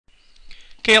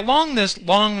Okay, along this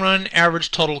long-run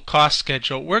average total cost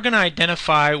schedule, we're going to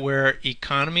identify where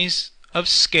economies of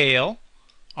scale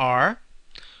are,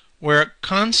 where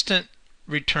constant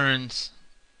returns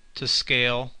to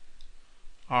scale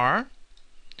are,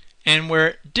 and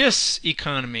where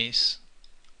diseconomies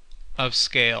of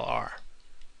scale are.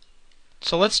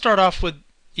 So let's start off with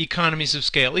economies of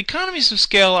scale. Economies of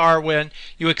scale are when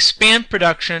you expand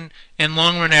production and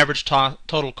long-run average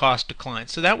total cost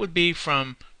declines. So that would be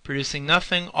from producing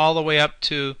nothing all the way up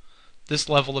to this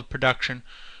level of production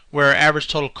where average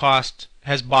total cost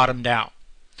has bottomed out.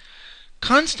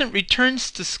 Constant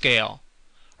returns to scale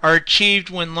are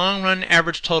achieved when long-run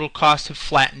average total costs have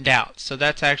flattened out. So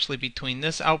that's actually between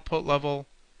this output level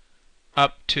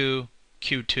up to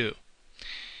Q2.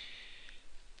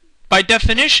 By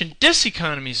definition,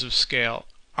 diseconomies of scale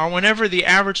are whenever the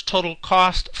average total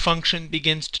cost function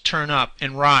begins to turn up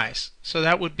and rise. So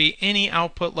that would be any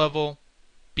output level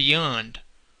beyond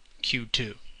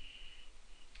Q2.